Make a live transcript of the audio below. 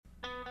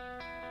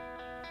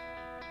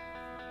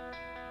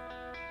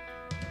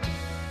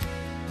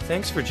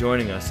Thanks for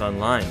joining us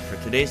online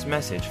for today's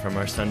message from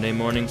our Sunday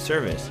morning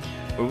service,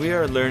 where we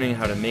are learning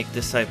how to make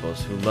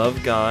disciples who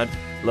love God,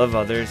 love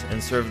others,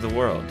 and serve the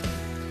world.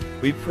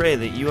 We pray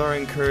that you are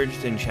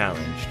encouraged and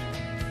challenged.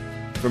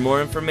 For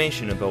more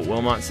information about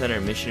Wilmot Center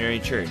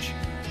Missionary Church,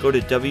 go to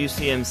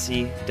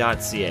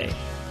wcmc.ca.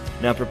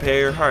 Now prepare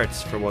your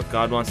hearts for what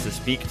God wants to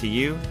speak to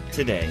you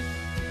today.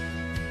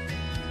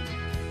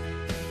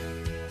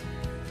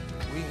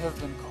 We have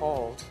been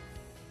called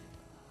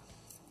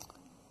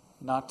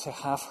not to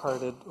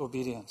half-hearted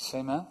obedience.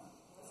 Amen?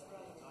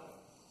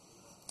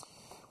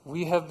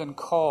 We have been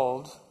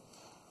called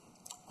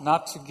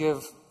not to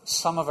give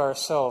some of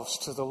ourselves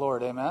to the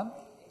Lord. Amen?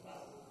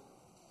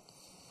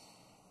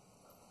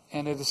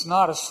 And it is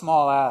not a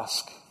small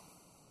ask,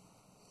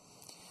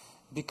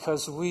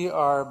 because we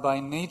are by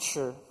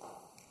nature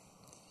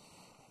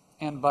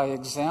and by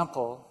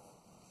example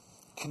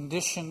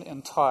conditioned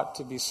and taught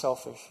to be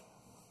selfish,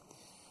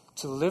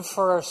 to live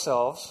for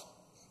ourselves,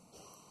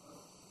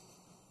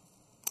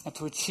 and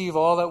to achieve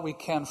all that we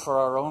can for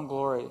our own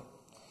glory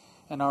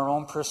and our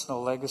own personal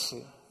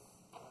legacy.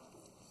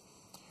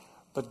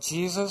 But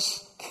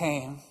Jesus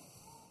came,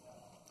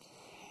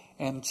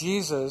 and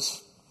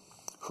Jesus,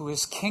 who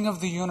is King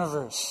of the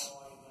universe,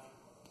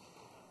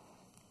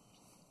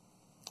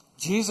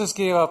 Jesus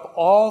gave up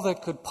all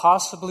that could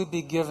possibly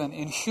be given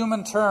in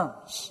human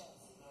terms.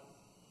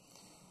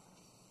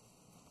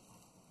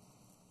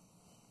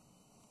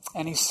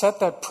 And he set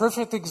that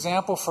perfect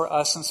example for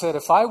us and said,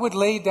 if I would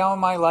lay down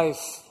my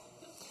life,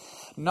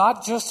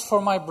 not just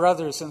for my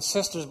brothers and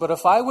sisters, but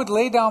if I would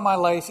lay down my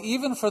life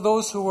even for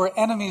those who were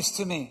enemies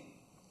to me,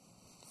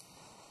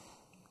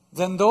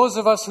 then those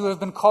of us who have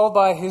been called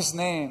by his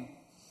name,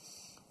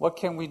 what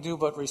can we do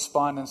but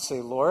respond and say,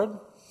 Lord,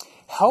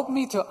 help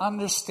me to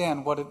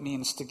understand what it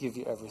means to give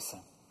you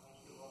everything.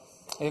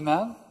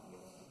 Amen?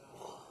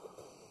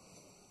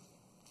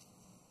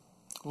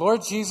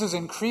 Lord Jesus,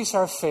 increase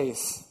our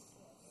faith.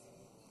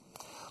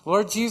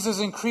 Lord Jesus,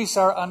 increase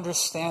our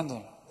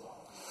understanding.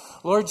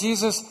 Lord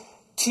Jesus,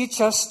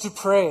 teach us to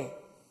pray.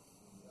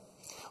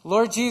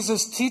 Lord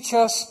Jesus, teach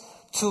us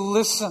to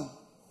listen.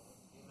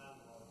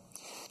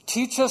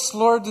 Teach us,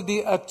 Lord, to be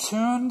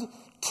attuned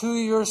to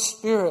your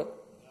Spirit,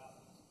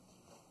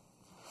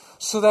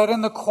 so that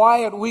in the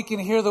quiet we can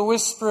hear the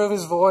whisper of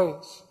his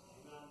voice.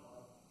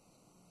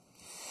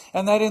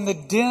 And that in the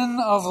din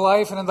of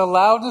life and in the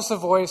loudness of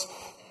voice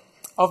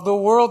of the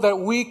world, that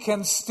we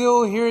can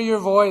still hear your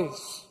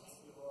voice.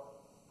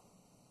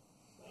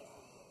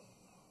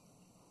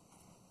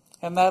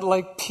 And that,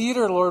 like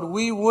Peter, Lord,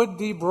 we would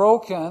be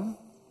broken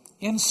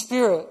in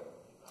spirit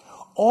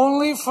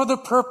only for the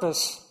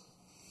purpose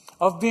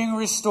of being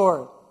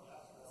restored.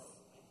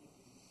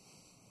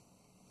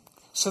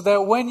 So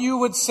that when you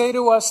would say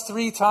to us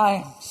 3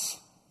 times,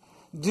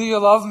 do you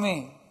love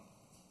me?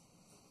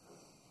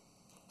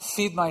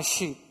 Feed my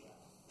sheep.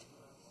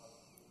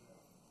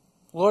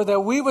 Lord, that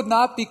we would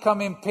not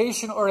become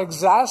impatient or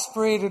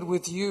exasperated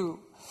with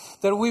you.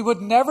 That we would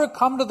never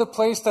come to the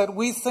place that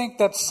we think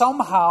that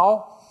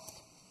somehow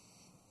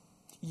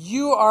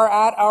you are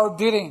at our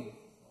bidding.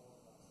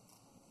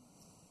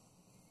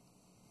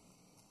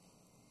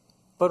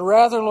 But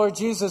rather, Lord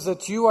Jesus,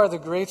 that you are the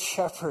great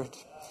shepherd.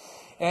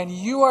 And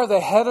you are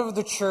the head of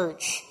the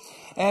church.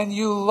 And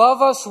you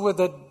love us with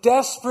a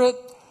desperate,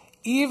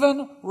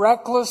 even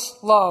reckless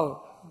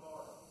love.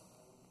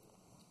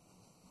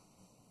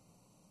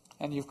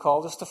 And you've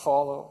called us to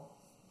follow.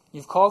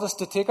 You've called us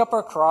to take up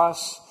our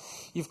cross.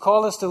 You've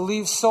called us to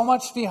leave so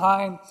much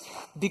behind,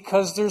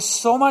 because there's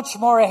so much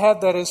more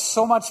ahead that is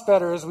so much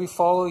better as we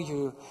follow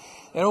you.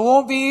 And it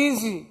won't be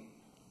easy.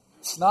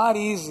 It's not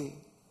easy.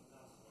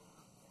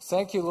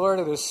 Thank you, Lord.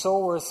 It is so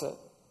worth it.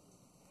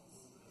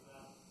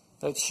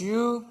 That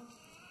you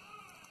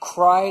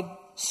cried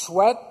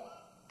sweat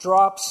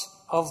drops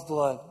of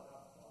blood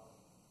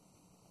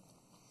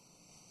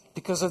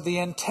because of the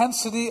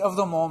intensity of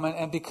the moment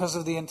and because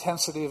of the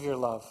intensity of your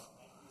love.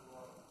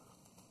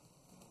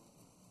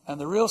 And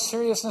the real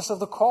seriousness of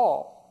the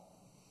call.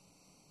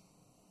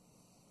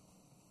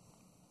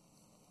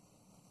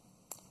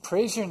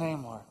 Praise your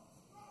name, Lord.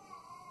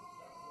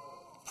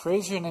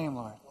 Praise your name,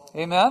 Lord.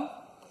 Amen?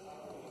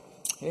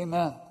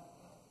 Amen.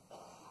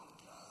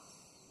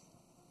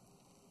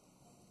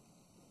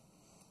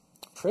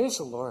 Praise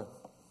the Lord.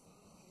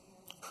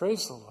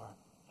 Praise the Lord.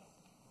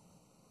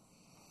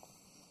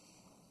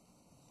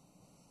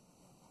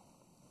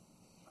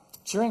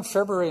 During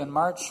February and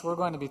March, we're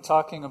going to be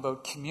talking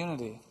about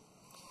community.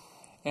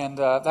 And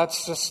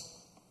that's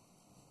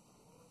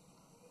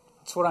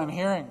what I'm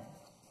hearing.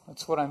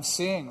 That's what I'm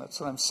seeing. That's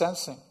what I'm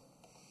sensing.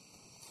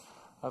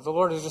 The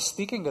Lord is just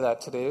speaking to that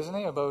today, isn't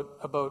he?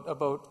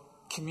 About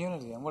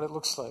community and what it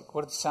looks like,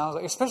 what it sounds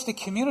like. Especially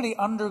community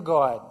under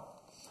God.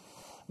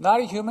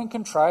 Not a human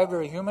contrived or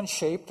a human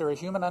shaped or a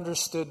human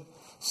understood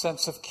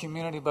sense of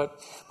community,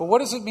 but what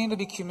does it mean to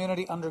be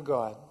community under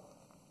God?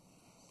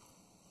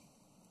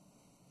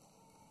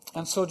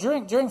 And so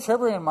during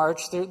February and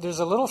March, there's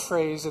a little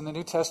phrase in the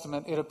New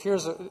Testament. It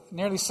appears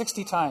nearly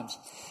 60 times.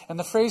 And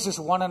the phrase is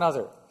one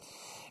another.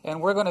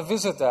 And we're going to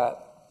visit that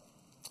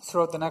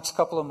throughout the next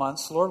couple of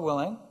months, Lord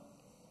willing.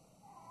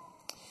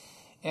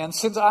 And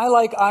since I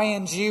like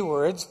ing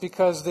words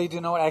because they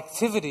denote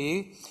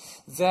activity,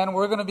 then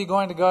we're going to be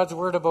going to God's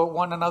Word about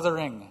one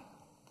anothering.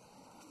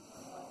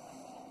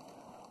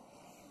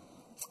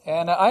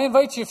 And I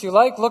invite you, if you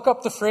like, look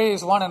up the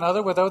phrase one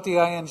another without the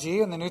ing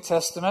in the New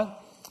Testament.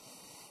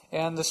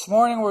 And this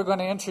morning we're going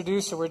to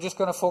introduce, or we're just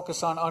going to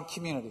focus on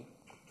community.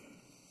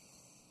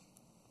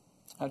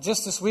 Now,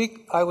 just this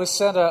week, I was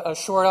sent a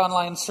short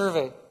online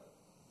survey.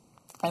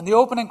 And the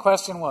opening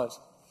question was,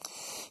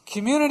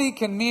 community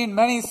can mean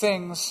many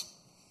things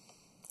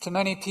to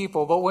many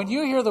people, but when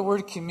you hear the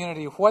word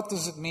community, what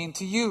does it mean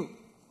to you?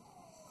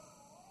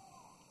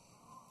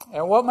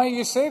 And what might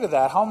you say to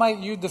that? How might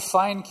you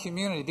define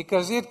community?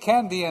 Because it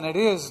can be, and it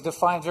is,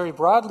 defined very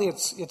broadly.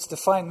 It's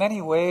defined many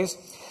ways.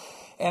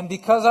 And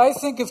because I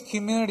think of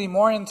community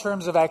more in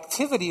terms of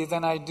activity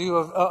than I do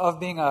of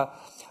being a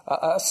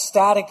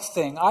static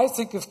thing, I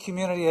think of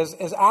community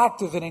as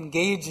active and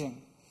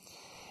engaging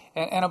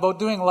and about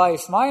doing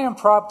life. My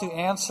impromptu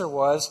answer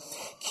was,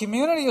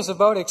 community is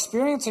about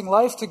experiencing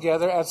life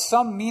together at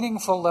some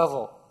meaningful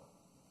level.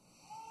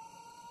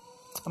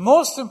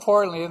 Most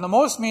importantly, and the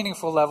most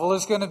meaningful level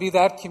is going to be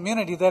that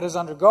community that is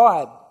under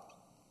God.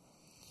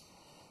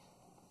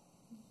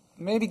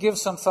 Maybe give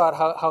some thought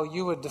how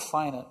you would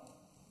define it.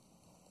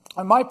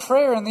 And my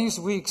prayer in these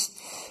weeks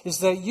is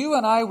that you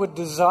and I would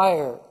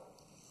desire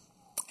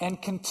and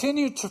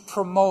continue to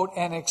promote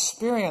and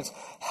experience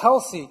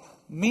healthy,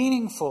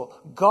 meaningful,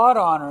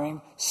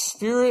 God-honoring,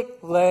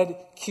 Spirit-led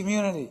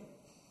community.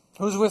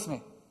 Who's with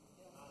me?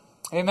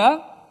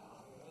 Amen?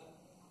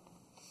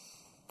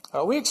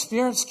 We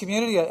experience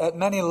community at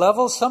many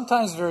levels,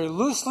 sometimes very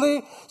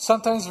loosely,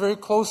 sometimes very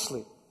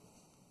closely.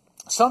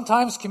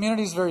 Sometimes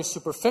community is very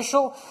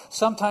superficial,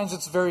 sometimes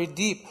it's very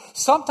deep.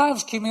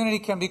 Sometimes community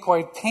can be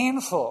quite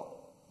painful.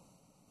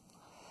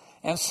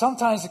 And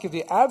sometimes it can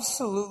be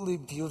absolutely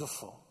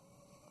beautiful.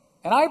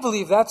 And I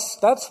believe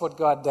that's what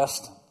God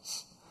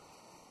destines,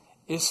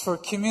 is for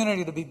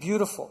community to be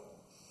beautiful.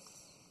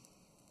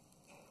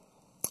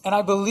 And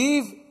I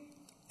believe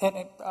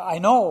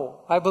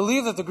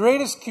that the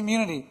greatest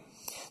community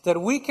that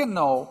we can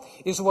know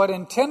is what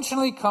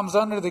intentionally comes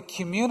under the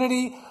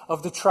community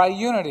of the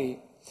triunity,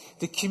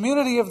 the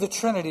community of the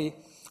Trinity,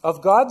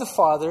 of God the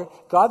Father,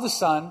 God the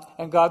Son,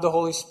 and God the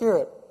Holy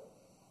Spirit.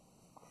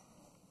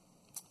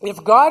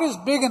 If God is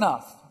big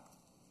enough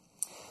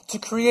to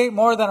create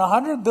more than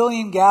 100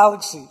 billion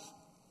galaxies,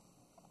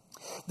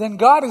 then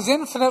God is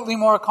infinitely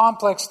more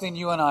complex than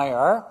you and I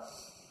are,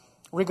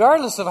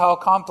 regardless of how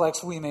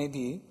complex we may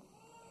be.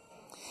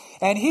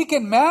 And He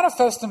can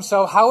manifest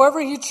Himself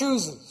however He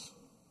chooses.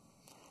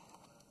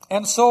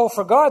 And so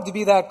for God to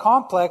be that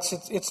complex,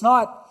 it's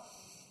not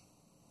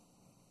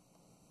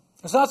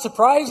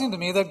surprising to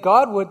me that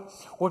God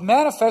would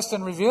manifest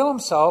and reveal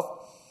Himself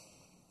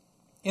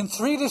in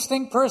three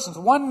distinct persons,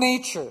 one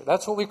nature.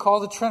 That's what we call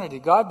the Trinity.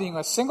 God being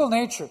a single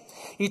nature,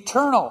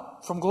 eternal,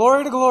 from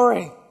glory to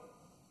glory.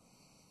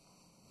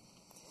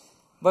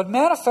 But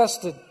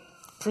manifested,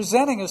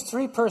 presenting as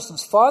three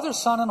persons, Father,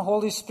 Son, and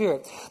Holy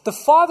Spirit. The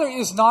Father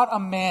is not a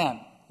man.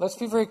 Let's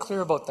be very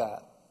clear about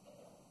that.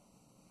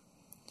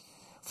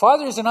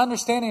 Father is an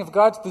understanding of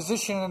God's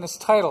position and His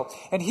title.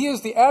 And He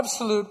is the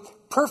absolute,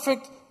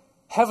 perfect,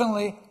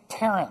 heavenly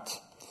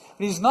parent.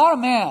 But He's not a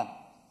man.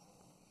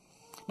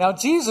 Now,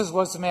 Jesus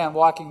was the man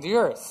walking the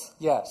earth,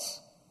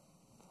 yes.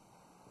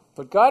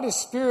 But God is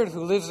Spirit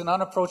who lives in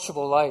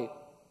unapproachable light.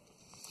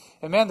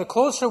 And man, the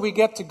closer we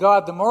get to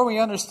God, the more we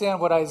understand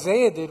what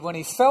Isaiah did when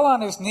he fell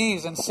on his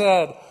knees and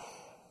said,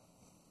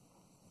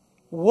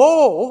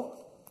 "Woe,"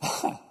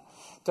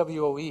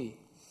 W-O-E,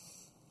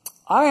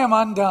 "I am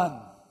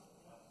undone."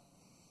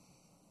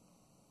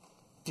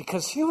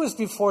 Because he was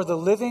before the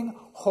living,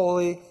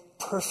 holy,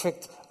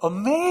 perfect,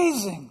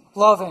 amazing,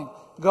 loving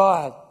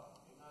God.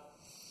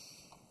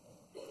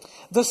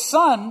 The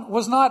Son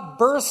was not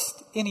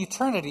birthed in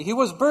eternity. He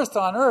was birthed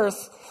on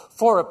earth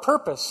for a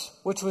purpose,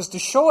 which was to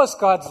show us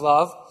God's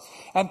love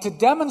and to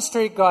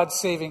demonstrate God's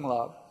saving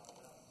love.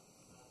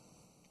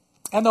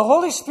 And the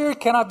Holy Spirit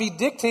cannot be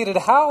dictated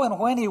how and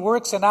when He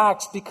works and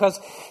acts because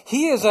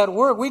He is at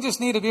work. We just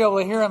need to be able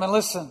to hear Him and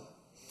listen.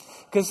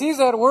 Because He's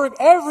at work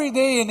every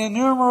day in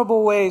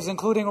innumerable ways,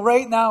 including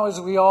right now as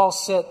we all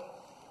sit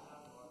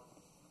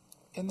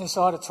in this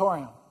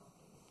auditorium.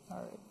 All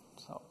right,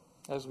 so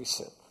as we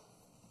sit.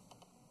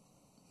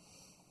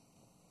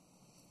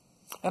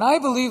 And I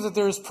believe that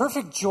there is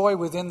perfect joy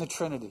within the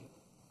Trinity.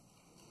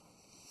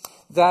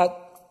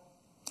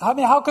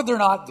 How could there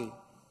not be?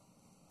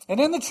 And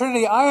in the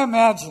Trinity, I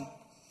imagine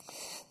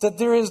that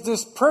there is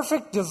this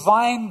perfect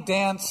divine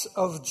dance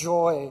of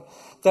joy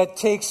that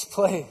takes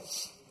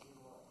place.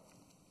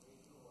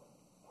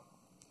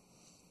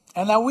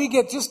 And that we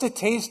get just a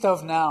taste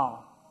of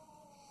now.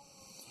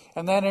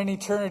 And then in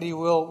eternity,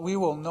 we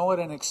will know it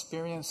and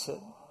experience it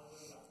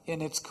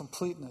in its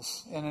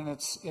completeness and in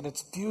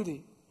its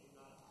beauty.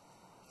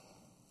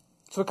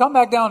 So we come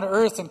back down to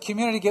earth and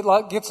community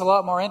gets a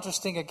lot more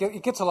interesting.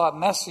 It gets a lot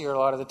messier a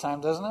lot of the time,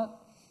 doesn't it?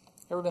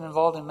 Ever been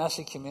involved in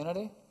messy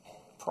community?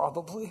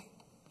 Probably.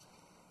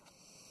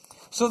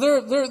 So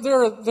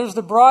there's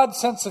the broad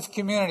sense of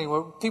community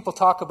where people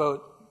talk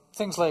about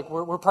things like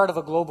we're part of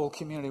a global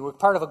community, we're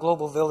part of a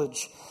global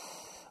village,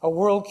 a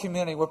world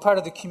community, we're part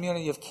of the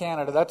community of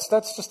Canada.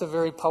 That's just a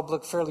very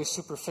public, fairly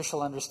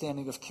superficial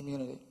understanding of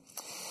community.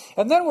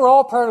 And then we're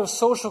all part of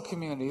social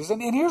communities.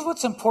 And here's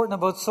what's important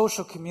about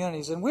social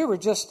communities, and we were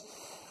just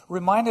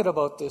reminded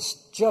about this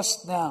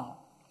just now.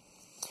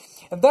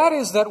 And that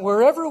is that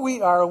wherever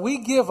we are, we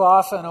give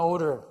off an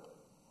odor.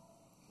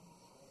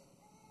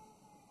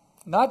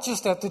 Not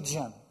just at the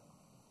gym.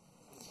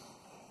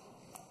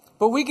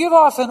 But we give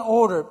off an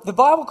odor. The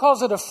Bible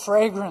calls it a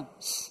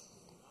fragrance.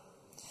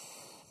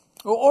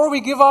 Or we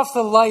give off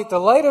the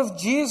light of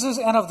Jesus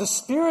and of the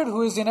Spirit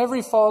who is in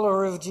every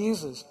follower of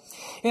Jesus.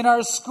 In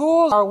our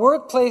schools, our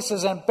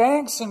workplaces, and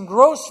banks and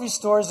grocery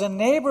stores and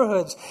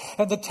neighborhoods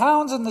and the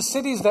towns and the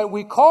cities that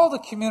we call the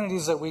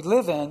communities that we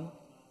live in.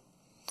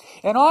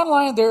 And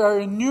online there are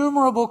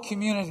innumerable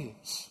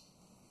communities.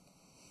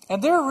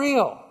 And they're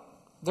real.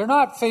 They're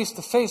not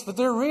face-to-face, but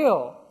they're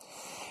real.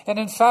 And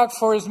in fact,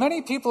 for as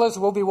many people as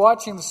will be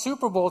watching the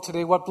Super Bowl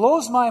today, what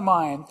blows my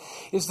mind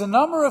is the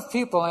number of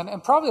people,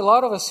 and probably a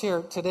lot of us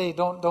here today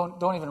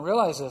don't even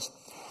realize this,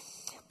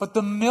 but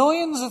the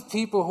millions of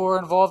people who are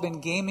involved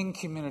in gaming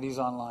communities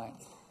online.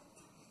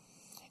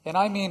 And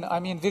I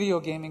mean video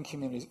gaming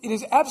communities. It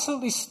is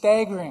absolutely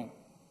staggering.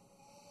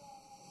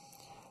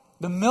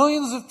 The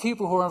millions of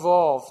people who are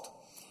involved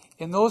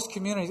in those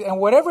communities, and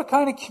whatever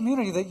kind of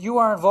community that you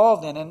are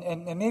involved in,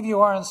 and maybe you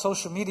are on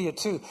social media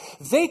too,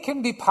 they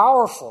can be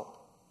powerful.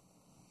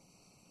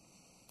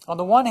 On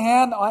the one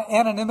hand,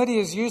 anonymity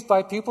is used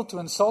by people to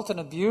insult and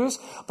abuse,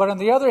 but on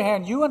the other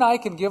hand, you and I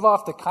can give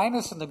off the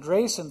kindness and the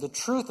grace and the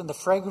truth and the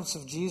fragrance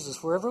of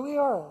Jesus wherever we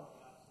are.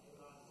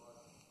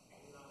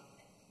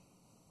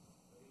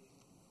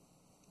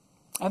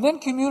 And then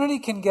community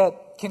can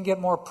get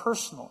more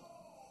personal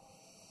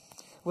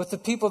with the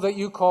people that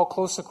you call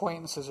close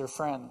acquaintances or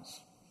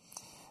friends.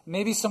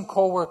 Maybe some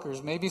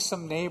coworkers, maybe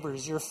some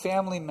neighbors, your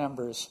family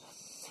members.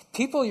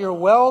 People you're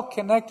well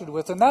connected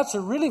with, and that's a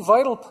really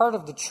vital part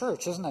of the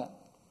church, isn't it?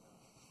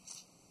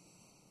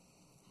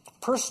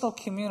 Personal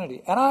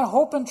community. And I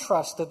hope and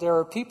trust that there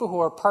are people who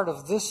are part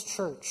of this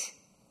church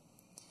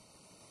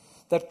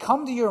that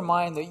come to your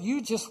mind that you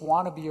just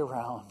want to be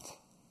around.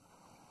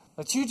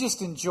 That you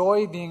just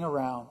enjoy being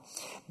around.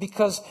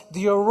 Because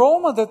the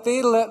aroma that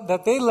they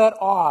let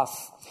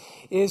off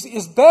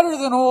is better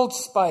than Old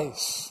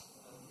Spice.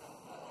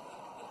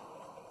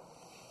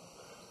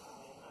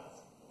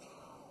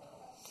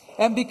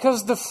 And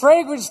because the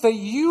fragrance that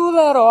you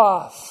let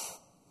off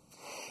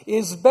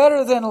is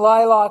better than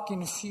lilac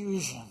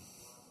infusion.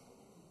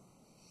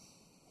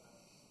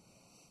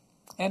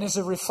 And is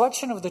a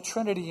reflection of the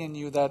Trinity in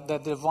you,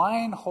 that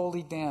divine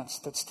holy dance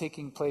that's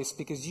taking place,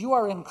 because you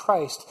are in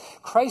Christ.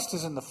 Christ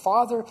is in the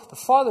Father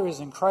is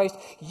in Christ.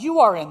 You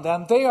are in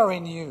them, they are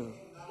in you.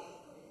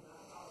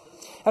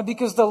 And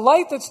because the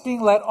light that's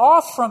being let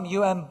off from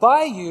you and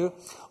by you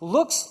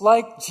looks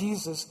like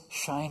Jesus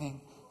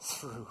shining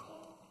through.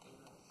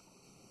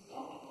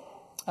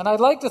 And I'd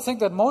like to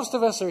think that most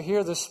of us are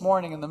here this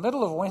morning in the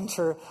middle of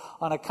winter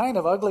on a kind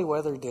of ugly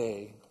weather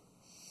day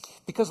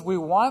because we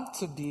want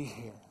to be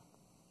here.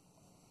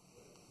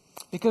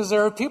 Because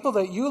there are people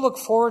that you look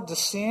forward to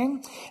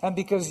seeing, and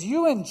because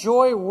you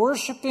enjoy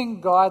worshiping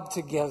God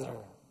together.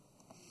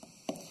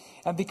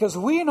 And because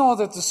we know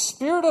that the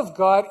Spirit of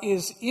God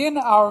is in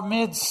our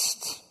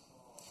midst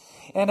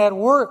and at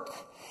work,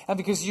 and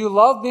because you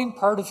love being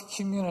part of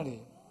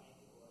community.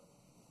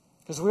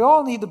 Because we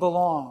all need to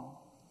belong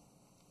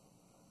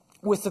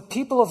with the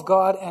people of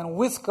God and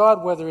with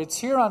God, whether it's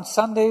here on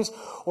Sundays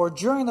or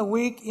during the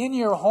week, in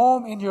your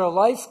home, in your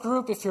life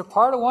group, if you're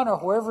part of one or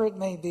wherever it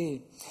may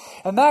be.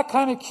 And that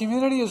kind of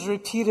community is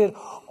repeated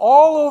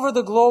all over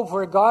the globe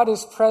where God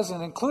is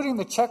present, including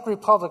the Czech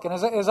Republic. And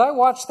as I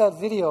watched that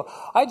video,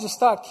 I just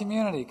thought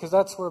community, because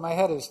that's where my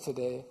head is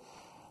today.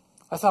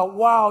 I thought,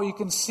 wow, you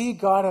can see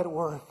God at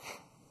work.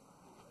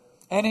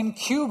 And in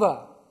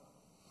Cuba,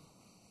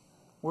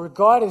 where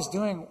God is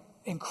doing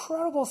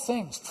incredible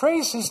things,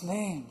 praise His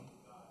name.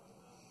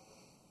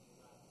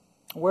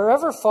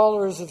 Wherever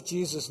followers of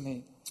Jesus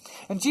meet.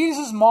 And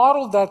Jesus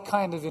modeled that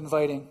kind of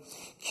inviting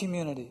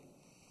community.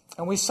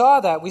 And we see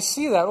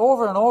that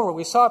over and over.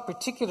 We saw it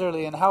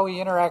particularly in how He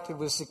interacted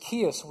with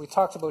Zacchaeus. We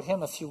talked about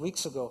him a few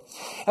weeks ago.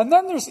 And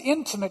then there's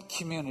intimate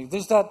community.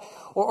 There's that,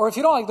 or if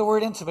you don't like the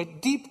word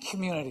intimate, deep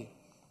community.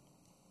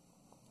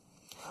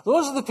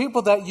 Those are the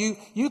people that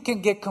you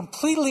can get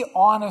completely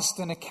honest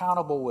and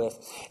accountable with.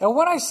 And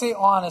when I say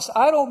honest,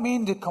 I don't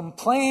mean to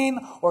complain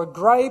or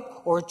gripe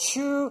or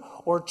chew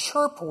or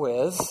chirp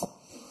with,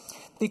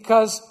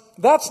 because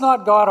that's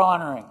not God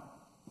honoring.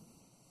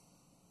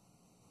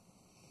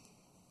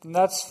 And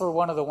that's for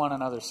one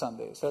another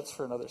Sundays. That's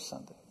for another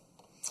Sunday.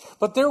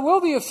 But there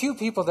will be a few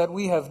people that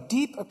we have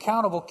deep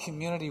accountable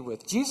community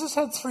with. Jesus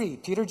had 3,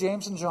 Peter,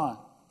 James, and John.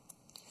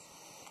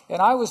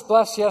 And I was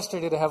blessed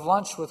yesterday to have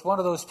lunch with one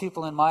of those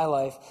people in my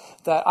life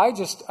that I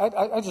just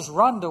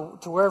run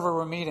to wherever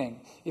we're meeting.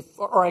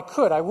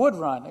 I would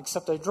run,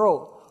 except I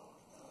drove.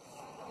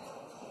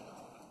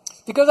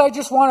 Because I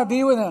just want to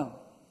be with him.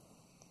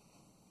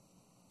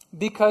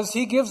 Because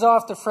he gives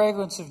off the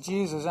fragrance of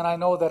Jesus, and I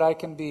know that I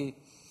can be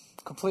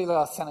completely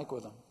authentic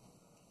with him.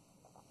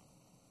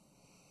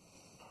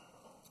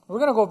 We're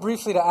going to go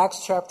briefly to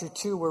Acts chapter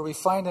 2, where we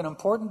find an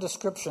important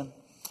description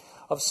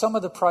of some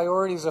of the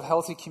priorities of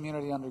healthy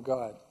community under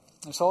God.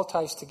 This all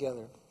ties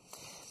together.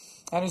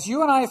 And as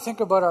you and I think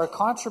about our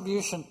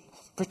contribution,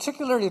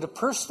 particularly to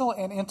personal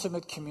and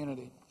intimate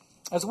community,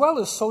 as well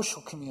as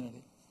social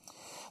community,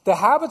 the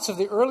habits of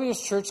the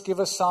earliest church give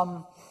us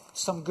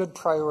some good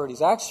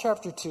priorities. Acts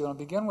chapter 2, and I'll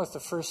begin with the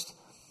first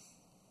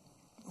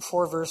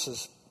 4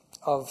 verses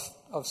of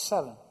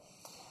 7.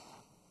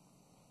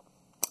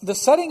 The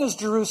setting is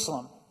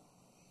Jerusalem.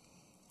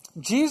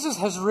 Jesus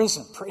has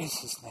risen, praise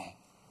his name.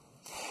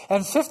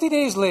 And 50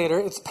 days later,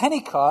 it's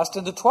Pentecost,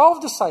 and the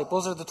 12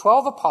 disciples, or the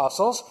 12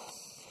 apostles,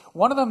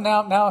 one of them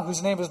now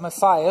whose name is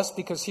Matthias,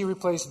 because he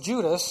replaced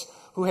Judas,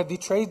 who had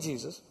betrayed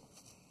Jesus.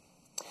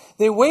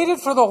 They waited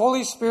for the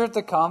Holy Spirit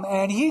to come,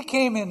 and he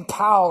came in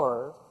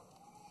power.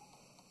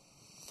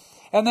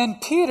 And then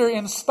Peter,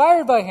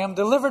 inspired by him,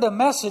 delivered a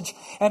message,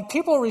 and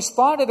people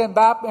responded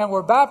and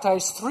were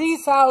baptized.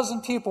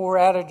 3,000 people were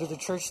added to the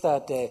church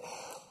that day.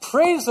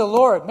 Praise the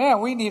Lord. Man,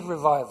 we need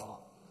revival.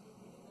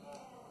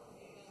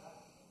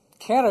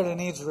 Canada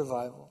needs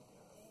revival.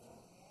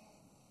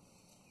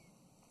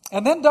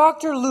 And then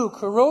Dr. Luke,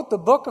 who wrote the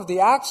book of the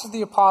Acts of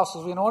the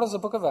Apostles, we know it as the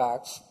book of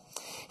Acts,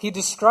 he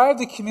described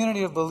the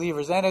community of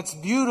believers, and it's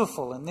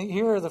beautiful. And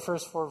here are the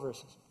first 4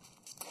 verses.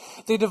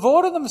 They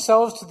devoted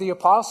themselves to the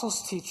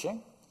apostles'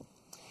 teaching,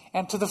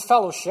 and to the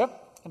fellowship,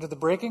 and to the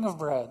breaking of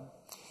bread,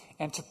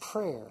 and to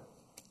prayer.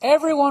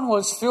 Everyone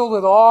was filled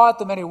with awe at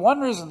the many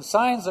wonders and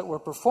signs that were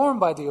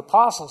performed by the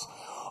apostles.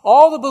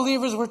 All the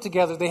believers were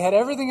together. They had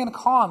everything in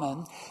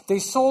common. They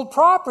sold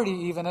property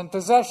even and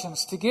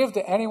possessions to give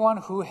to anyone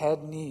who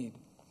had need.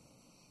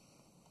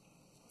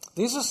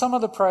 These are some of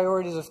the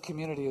priorities of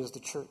community as the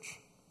church.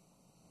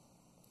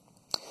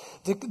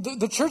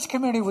 The church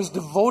community was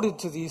devoted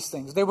to these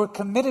things. They were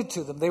committed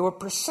to them. They were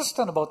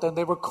persistent about them.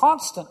 They were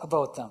constant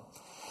about them.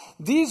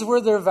 These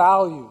were their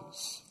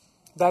values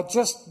that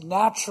just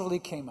naturally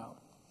came out.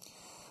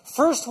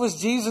 First was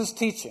Jesus'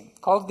 teaching,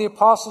 called the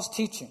apostles'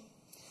 teaching.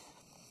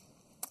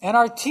 And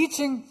our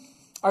teaching,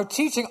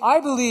 I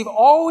believe,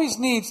 always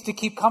needs to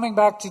keep coming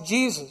back to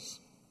Jesus.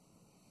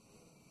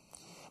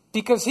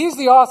 Because he's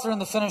the author and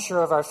the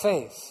finisher of our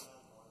faith.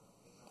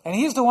 And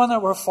he's the one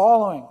that we're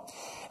following.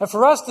 And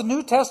for us, the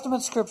New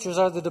Testament scriptures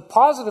are the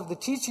deposit of the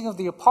teaching of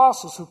the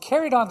apostles who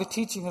carried on the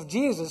teaching of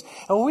Jesus.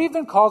 And we've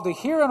been called to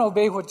hear and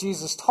obey what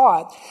Jesus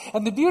taught.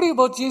 And the beauty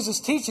about Jesus'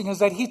 teaching is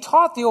that he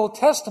taught the Old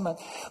Testament,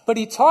 but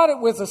he taught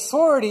it with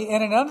authority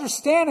and an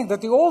understanding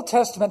that the Old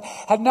Testament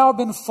had now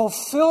been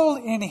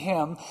fulfilled in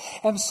him.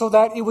 And so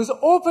that it was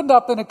opened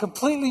up in a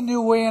completely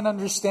new way and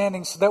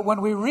understanding, so that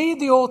when we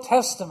read the Old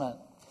Testament,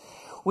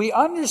 we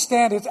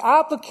understand its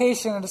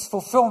application and its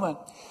fulfillment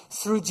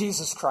through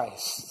Jesus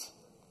Christ.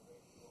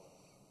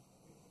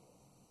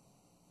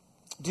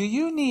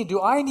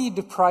 Do I need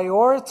to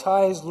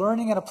prioritize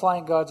learning and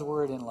applying God's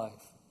Word in life?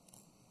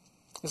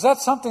 Is that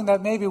something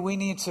that maybe we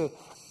need to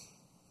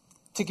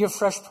give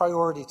fresh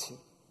priority to?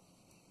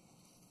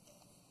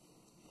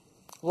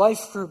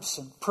 Life groups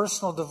and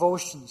personal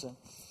devotions and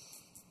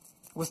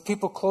with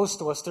people close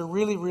to us, they're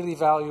really, really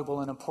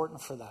valuable and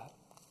important for that.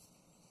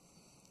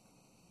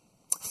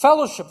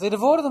 Fellowship. They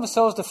devoted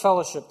themselves to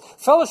fellowship.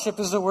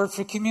 Fellowship is the word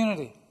for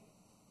community.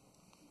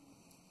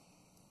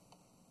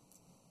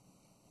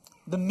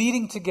 The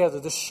meeting together,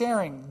 the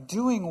sharing,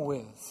 doing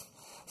with.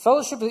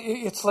 Fellowship,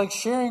 it's like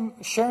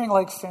sharing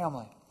like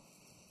family.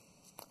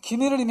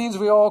 Community means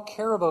we all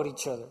care about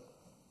each other.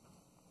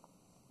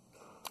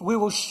 We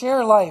will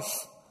share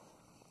life.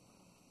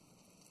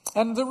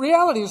 And the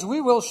reality is we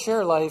will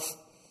share life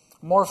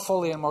more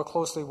fully and more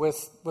closely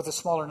with a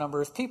smaller number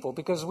of people,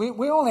 because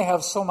we only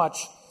have so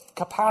much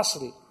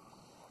capacity.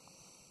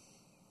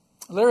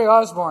 Larry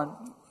Osborne,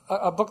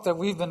 a book that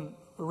we've been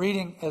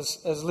reading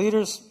as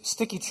leaders,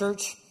 Sticky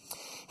Church,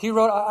 he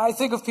wrote, I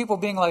think of people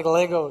being like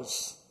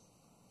Legos.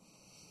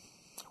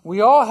 We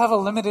all have a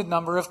limited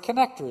number of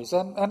connectors.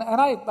 And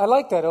I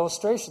like that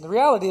illustration. The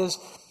reality is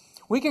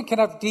we can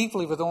connect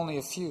deeply with only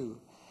a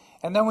few.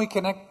 And then we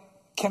can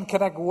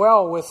connect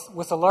well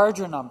with a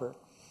larger number.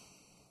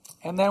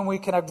 And then we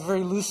connect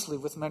very loosely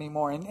with many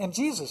more. And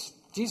Jesus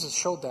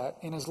showed that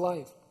in his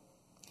life.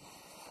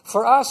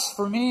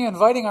 For me,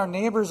 inviting our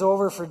neighbors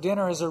over for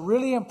dinner is a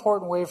really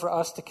important way for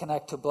us to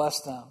connect, to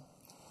bless them.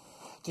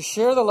 To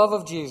share the love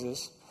of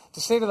Jesus. To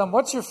say to them,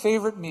 what's your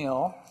favorite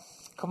meal?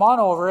 Come on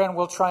over and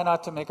we'll try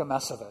not to make a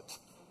mess of it.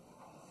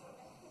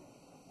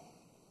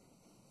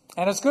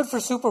 And it's good for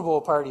Super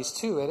Bowl parties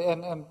too.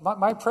 And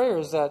my prayer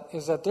is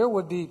that there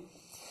would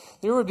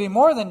be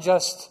more than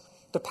just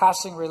the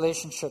passing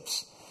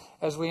relationships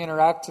as we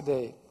interact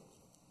today.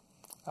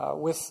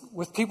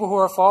 with people who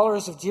are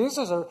followers of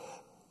Jesus or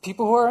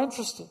people who are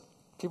interested,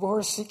 people who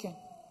are seeking.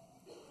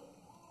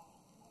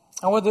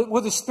 And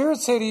would the Spirit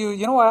say to you,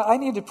 you know what, I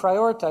need to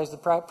prioritize the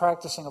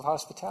practicing of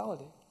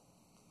hospitality.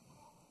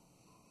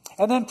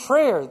 And then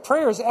prayer.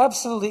 Prayer is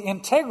absolutely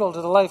integral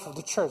to the life of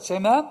the church.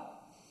 Amen?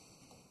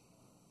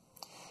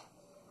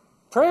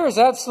 Prayer is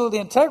absolutely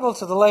integral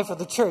to the life of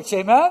the church.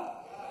 Amen?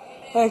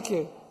 Thank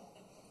you.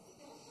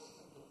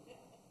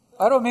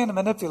 I don't mean to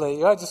manipulate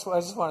you. I just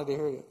wanted to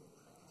hear you.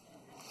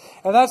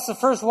 And that's the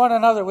first one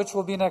another, which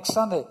will be next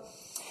Sunday.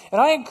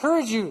 And I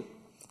encourage you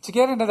to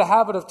get into the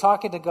habit of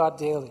talking to God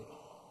daily.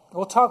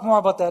 We'll talk more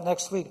about that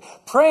next week.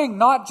 Praying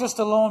not just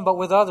alone, but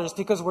with others,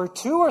 because where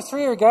 2 or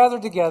 3 are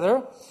gathered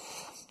together,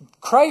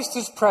 Christ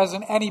is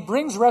present, and He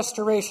brings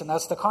restoration.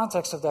 That's the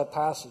context of that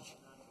passage.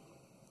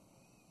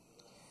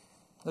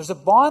 There's a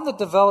bond that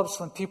develops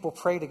when people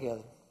pray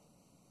together.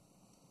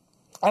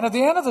 And at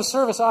the end of the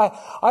service,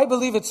 I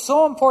believe it's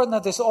so important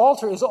that this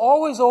altar is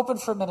always open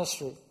for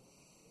ministry.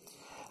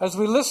 As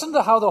we listen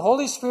to how the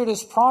Holy Spirit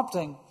is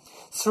prompting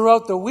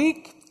throughout the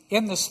week,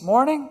 in this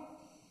morning,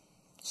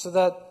 so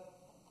that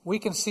we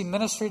can see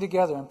ministry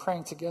together and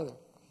praying together.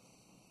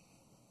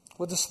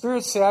 Would the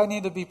Spirit say, I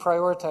need to be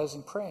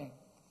prioritizing praying,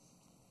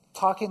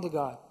 talking to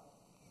God?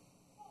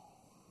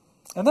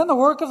 And then the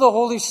work of the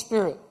Holy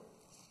Spirit.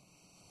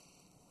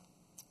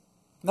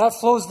 And that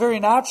flows very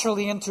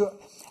naturally into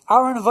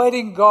our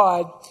inviting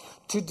God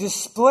to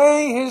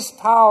display His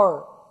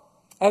power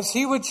as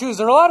He would choose.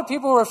 There are a lot of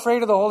people who are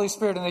afraid of the Holy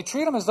Spirit, and they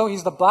treat Him as though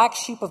He's the black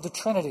sheep of the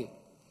Trinity.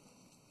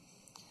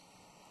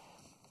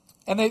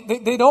 And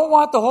they don't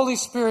want the Holy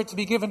Spirit to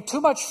be given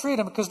too much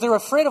freedom because they're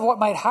afraid of what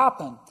might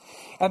happen.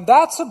 And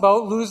that's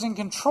about losing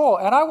control.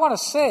 And I want to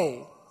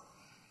say,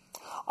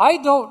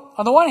 on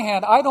the one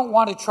hand, I don't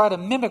want to try to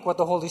mimic what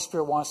the Holy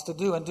Spirit wants to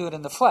do and do it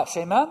in the flesh.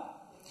 Amen?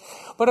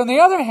 But on the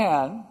other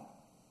hand,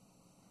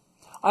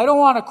 I don't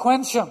want to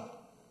quench Him.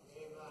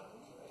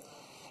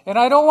 And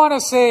I don't want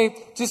to say,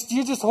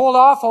 you just hold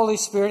off, Holy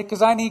Spirit,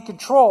 because I need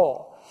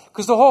control.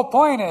 Because the whole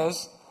point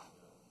is,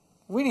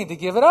 we need to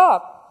give it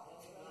up.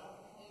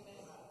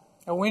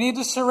 And we need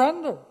to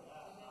surrender.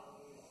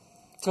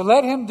 To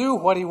let Him do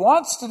what He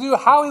wants to do,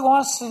 how He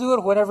wants to do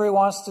it, whatever He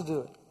wants to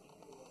do it.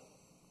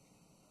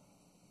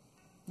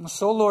 And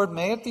so, Lord,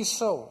 may it be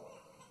so.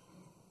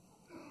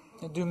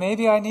 And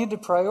maybe I need to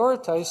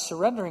prioritize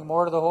surrendering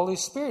more to the Holy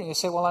Spirit. And you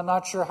say, well, I'm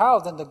not sure how.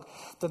 Then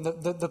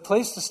the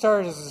place to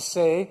start is to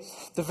say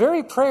the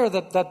very prayer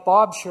that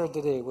Bob shared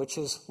today, which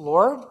is,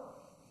 Lord,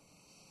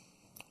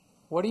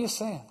 what are you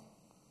saying?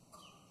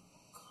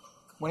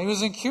 When he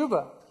was in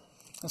Cuba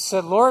and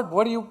said, Lord,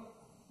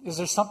 is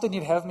there something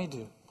you'd have me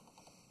do?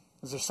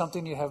 Is there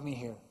something you'd have me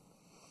hear?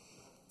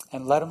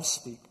 And let him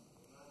speak.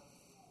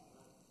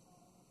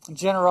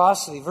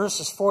 Generosity,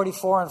 verses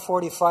 44 and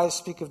 45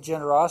 speak of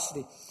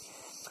generosity.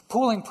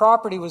 Pooling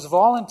property was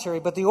voluntary,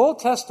 but the Old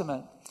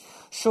Testament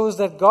shows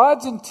that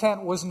God's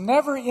intent was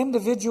never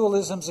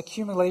individualism's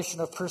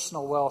accumulation of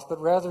personal wealth, but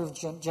rather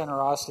of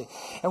generosity.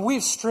 And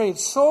we've strayed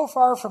so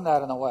far from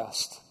that in the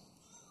West.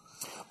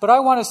 But I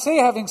want to say,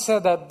 having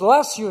said that,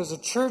 bless you as a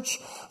church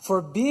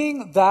for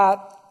being that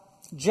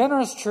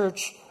generous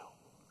church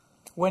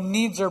when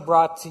needs are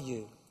brought to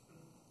you.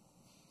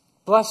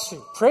 Bless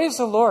you. Praise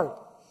the Lord.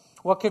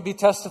 What could be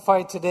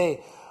testified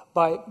today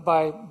by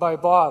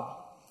Bob?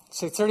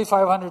 Say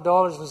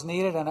 $3,500 was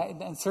needed, and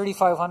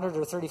 $3,500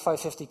 or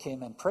 $3,550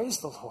 came in. Praise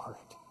the Lord.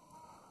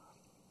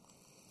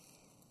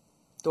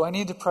 Do I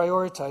need to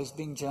prioritize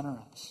being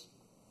generous?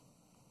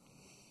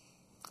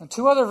 And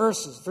two other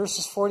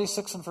verses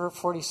 46 and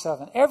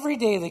 47. Every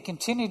day they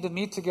continued to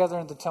meet together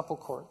in the temple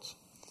courts.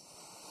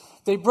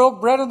 They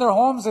broke bread in their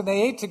homes, and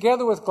they ate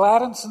together with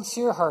glad and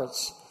sincere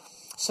hearts,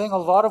 saying a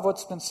lot of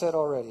what's been said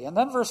already. And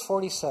then verse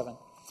 47.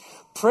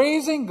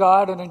 Praising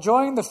God and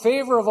enjoying the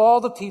favor of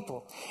all the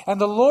people. And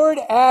the Lord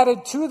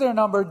added to their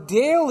number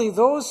daily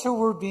those who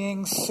were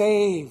being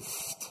saved.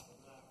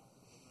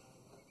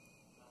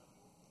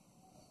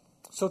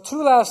 So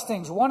two last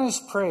things. One is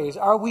praise.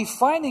 Are we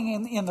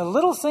finding in the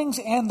little things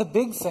and the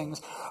big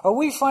things, are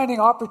we finding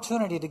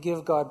opportunity to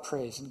give God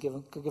praise and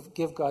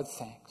give God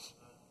thanks?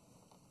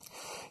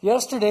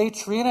 Yesterday,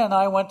 Trina and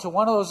I went to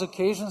one of those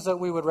occasions that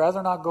we would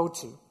rather not go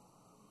to.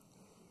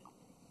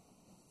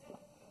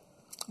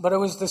 But it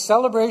was the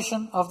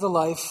celebration of the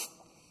life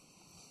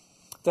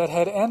that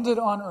had ended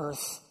on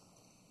earth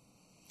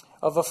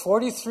of a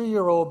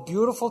 43-year-old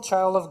beautiful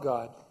child of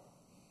God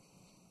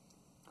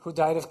who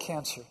died of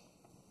cancer.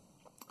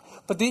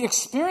 But the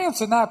experience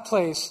in that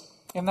place,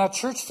 in that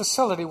church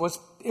facility,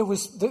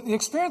 the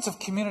experience of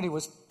community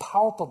was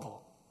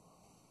palpable.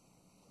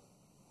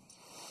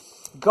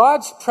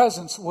 God's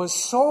presence was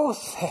so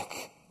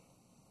thick.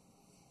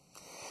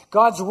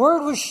 God's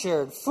word was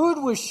shared,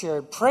 food was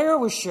shared, prayer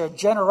was shared,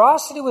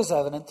 generosity was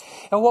evident.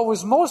 And what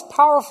was most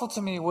powerful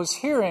to me was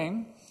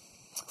hearing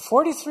a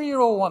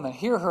 43-year-old woman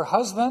hear her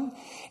husband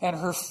and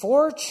her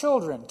 4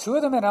 children, 2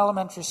 of them in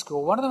elementary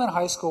school, 1 of them in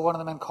high school, 1 of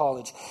them in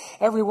college.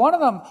 Every one of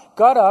them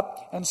got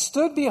up and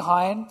stood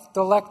behind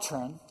the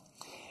lectern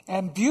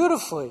and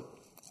beautifully,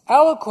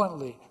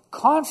 eloquently,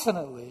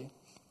 confidently,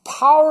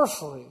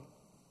 powerfully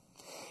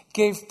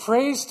gave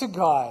praise to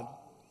God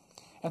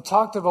and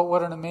talked about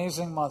what an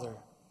amazing mother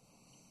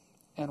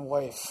and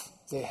wife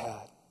they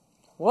had.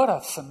 What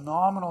a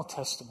phenomenal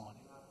testimony.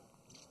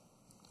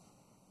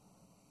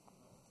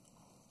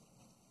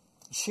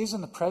 She's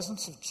in the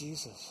presence of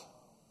Jesus.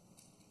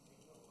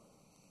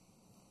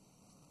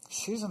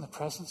 She's in the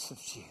presence of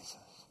Jesus.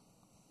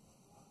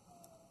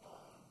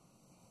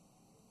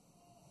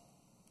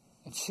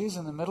 And she's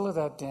in the middle of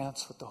that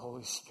dance with the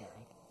Holy Spirit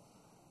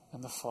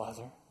and the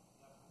Father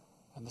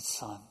and the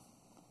Son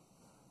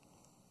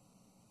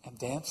and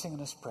dancing in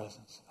His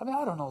presence. I mean,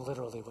 I don't know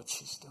literally what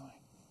she's doing.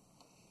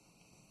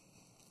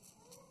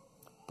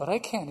 But I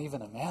can't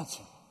even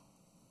imagine.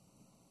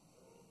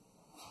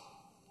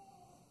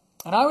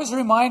 And I was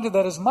reminded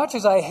that as much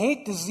as I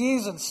hate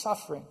disease and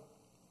suffering,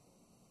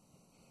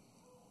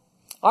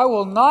 I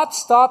will not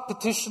stop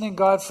petitioning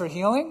God for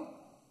healing,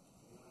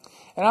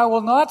 and I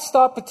will not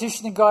stop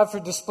petitioning God for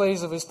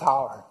displays of His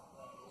power.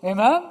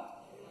 Amen?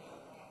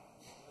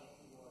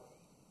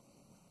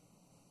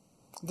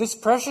 This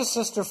precious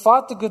sister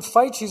fought the good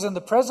fight. She's in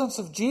the presence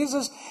of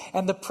Jesus,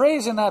 and the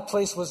praise in that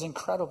place was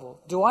incredible.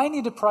 Do I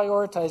need to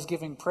prioritize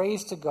giving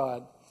praise to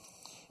God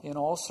in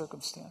all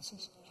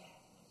circumstances?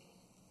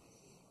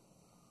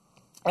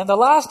 And the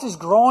last is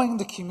growing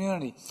the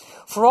community.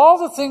 For all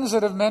the things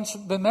that have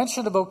been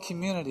mentioned about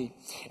community,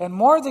 and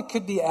more that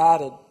could be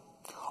added,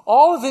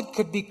 all of it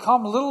could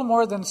become little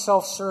more than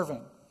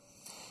self-serving.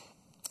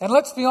 And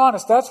let's be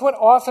honest, that's what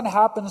often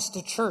happens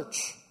to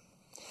church.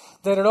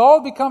 That it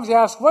all becomes, you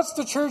ask, what's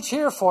the church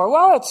here for?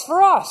 Well, it's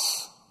for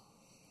us.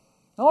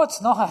 No,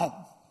 it's not.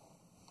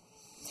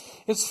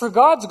 It's for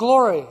God's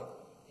glory.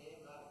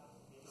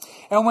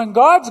 And when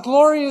God's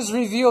glory is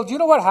revealed, you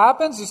know what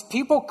happens? Is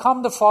people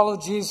come to follow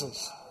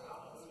Jesus.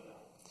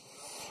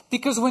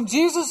 Because when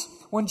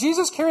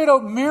Jesus carried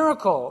out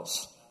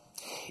miracles,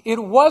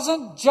 it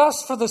wasn't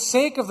just for the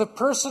sake of the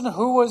person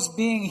who was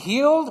being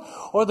healed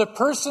or the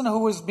person who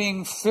was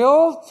being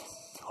filled.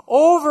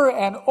 Over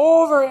and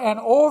over and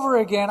over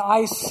again,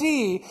 I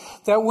see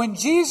that when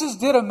Jesus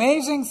did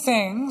amazing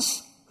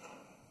things,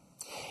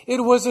 it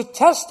was a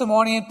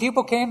testimony and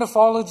people came to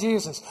follow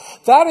Jesus.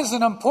 That is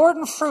an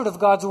important fruit of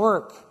God's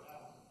work.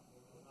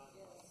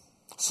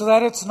 So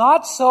that it's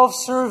not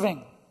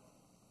self-serving.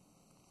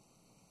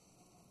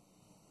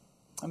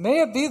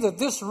 May it be that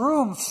this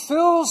room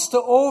fills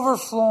to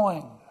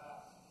overflowing.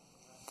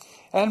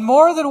 And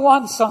more than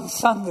once on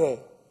Sunday.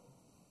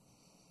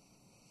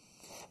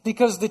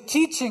 Because the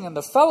teaching and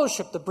the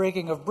fellowship, the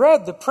breaking of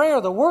bread, the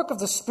prayer, the work of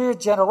the Spirit,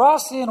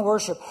 generosity and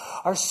worship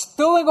are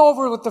spilling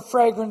over with the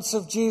fragrance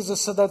of Jesus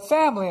so that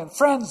family and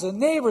friends and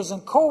neighbors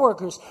and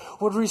co-workers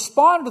would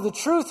respond to the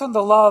truth and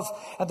the love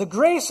and the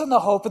grace and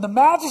the hope and the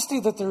majesty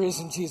that there is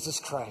in Jesus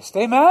Christ.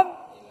 Amen?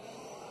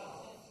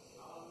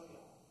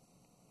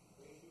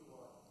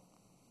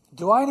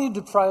 Do I need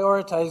to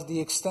prioritize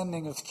the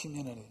extending of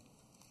community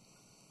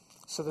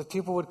so that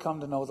people would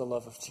come to know the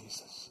love of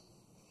Jesus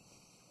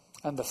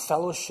and the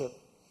fellowship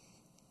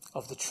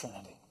of the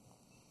Trinity?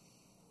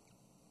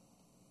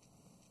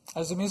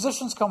 As the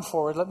musicians come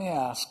forward, let me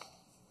ask,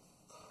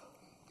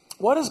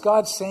 what is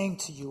God saying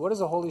to you? What is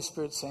the Holy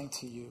Spirit saying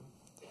to you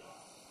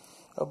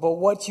about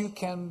what you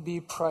can be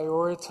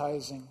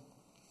prioritizing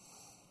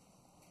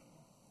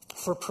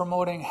for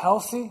promoting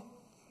healthy,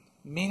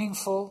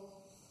 meaningful,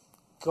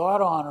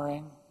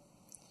 God-honoring,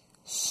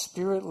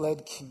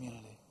 Spirit-led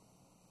community?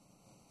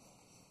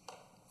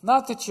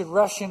 Not that you'd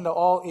rush into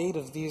all 8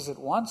 of these at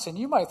once, and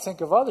you might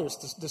think of others.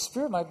 The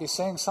Spirit might be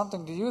saying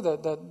something to you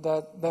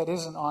that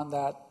isn't on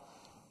that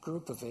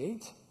group of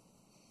 8.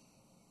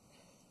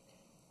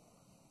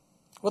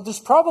 Well, there's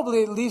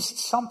probably at least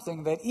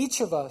something that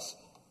each of us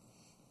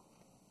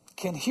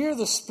can hear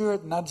the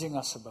Spirit nudging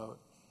us about.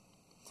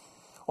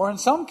 Or in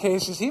some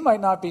cases, He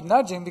might not be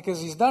nudging because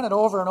He's done it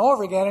over and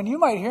over again, and you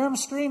might hear Him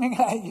screaming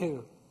at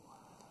you.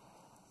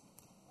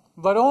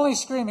 But only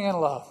screaming in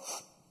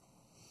love.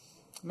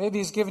 Maybe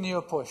He's giving you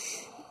a push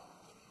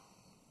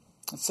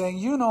and saying,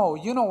 you know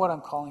what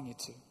I'm calling you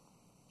to.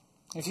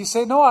 If you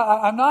say, no,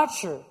 I'm not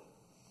sure,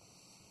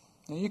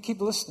 then you keep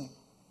listening.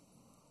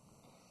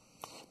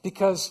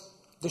 Because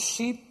the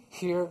sheep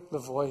hear the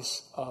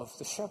voice of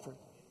the shepherd.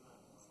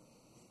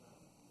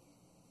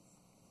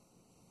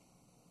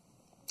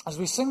 As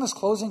we sing this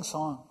closing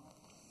song,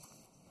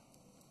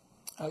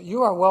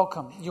 you are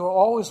welcome. You are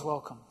always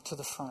welcome to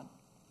the front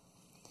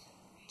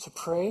to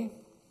pray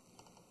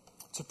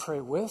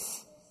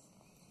with,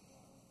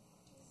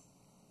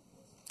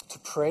 to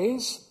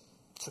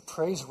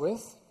praise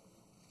with,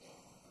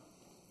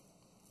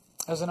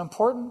 as an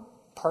important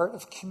part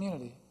of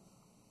community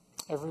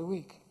every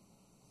week.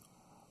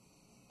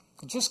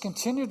 And just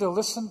continue to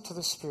listen to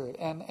the Spirit.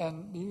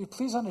 And you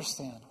please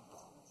understand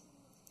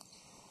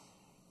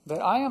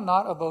that I am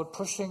not about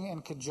pushing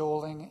and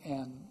cajoling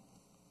and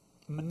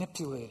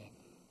manipulating.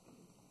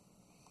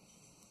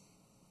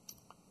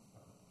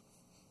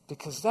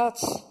 Because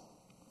that's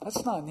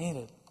not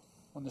needed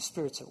when the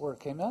Spirit's at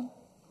work. Amen?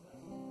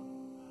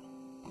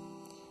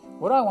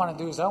 What I want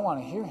to do is I want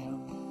to hear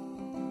him.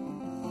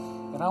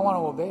 And I want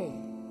to obey.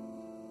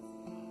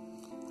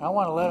 I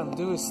want to let him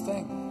do his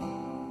thing.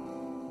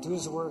 Do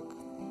his work.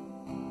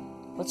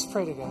 Let's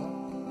pray together.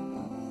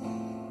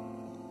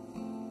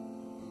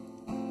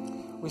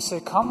 We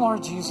say, come,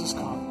 Lord Jesus,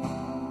 come.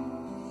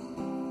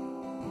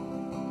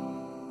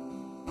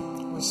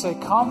 We say,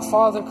 come,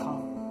 Father,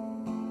 come.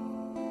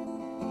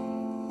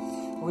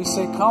 We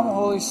say, come,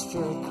 Holy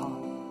Spirit, come.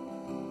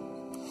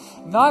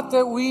 Not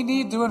that we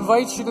need to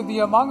invite you to be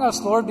among us,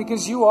 Lord,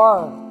 because you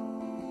are.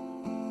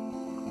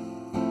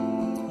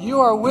 You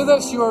are with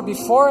us, you are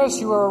before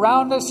us, you are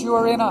around us, you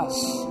are in us.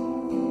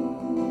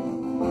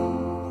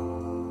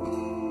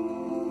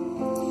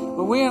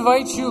 But we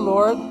invite you,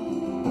 Lord.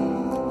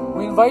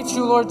 We invite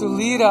you, Lord, to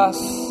lead us.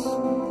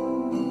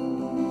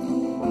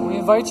 We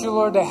invite you,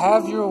 Lord, to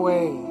have your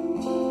way.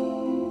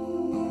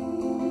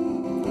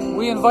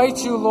 We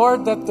invite you,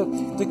 Lord, that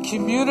the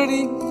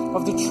community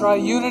of the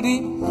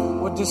triunity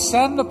would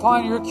descend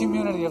upon your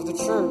community of the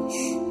church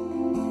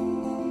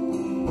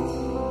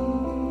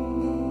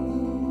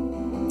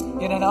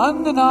in an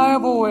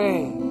undeniable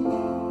way,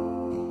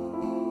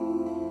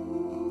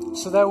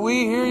 so that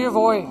we hear your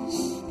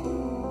voice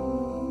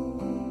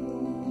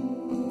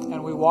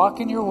and we walk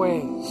in your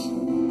ways,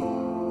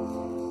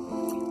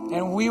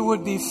 and we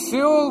would be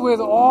filled with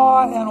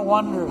awe and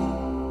wonder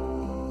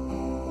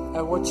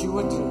at what you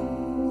would do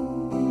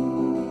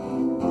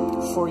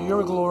for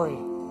your glory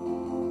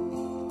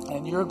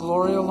and your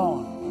glory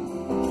alone.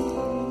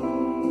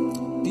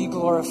 Be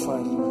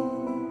glorified, Lord.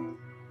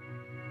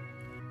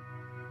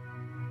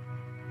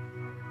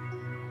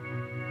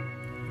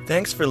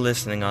 Thanks for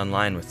listening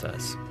online with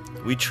us.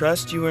 We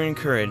trust you were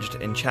encouraged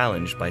and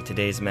challenged by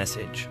today's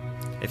message.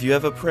 If you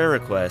have a prayer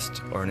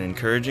request or an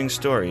encouraging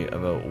story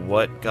about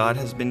what God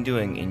has been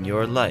doing in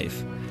your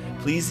life,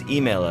 please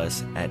email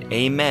us at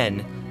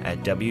amen@wcmc.ca.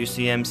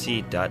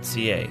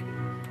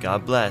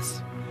 God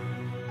bless.